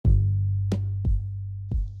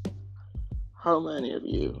How many of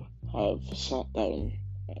you have sat down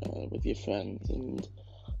with your friends and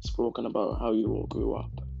spoken about how you all grew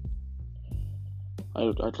up?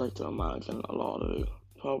 I'd like to imagine a lot of you,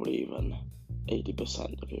 probably even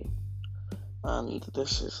 80% of you. And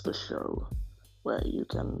this is the show where you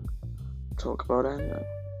can talk about anything.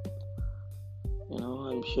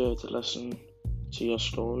 I'm here to listen to your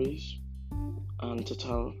stories and to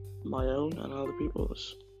tell my own and other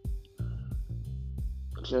people's.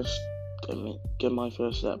 Just give my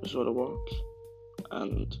first episode a watch,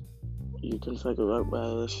 and you can figure out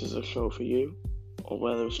whether this is a show for you or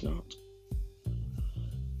whether it's not.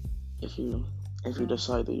 If you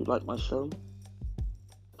decide that you like my show,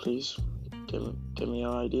 please give me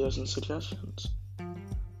your ideas and suggestions.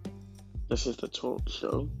 This is the talk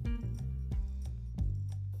show.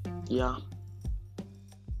 Yeah.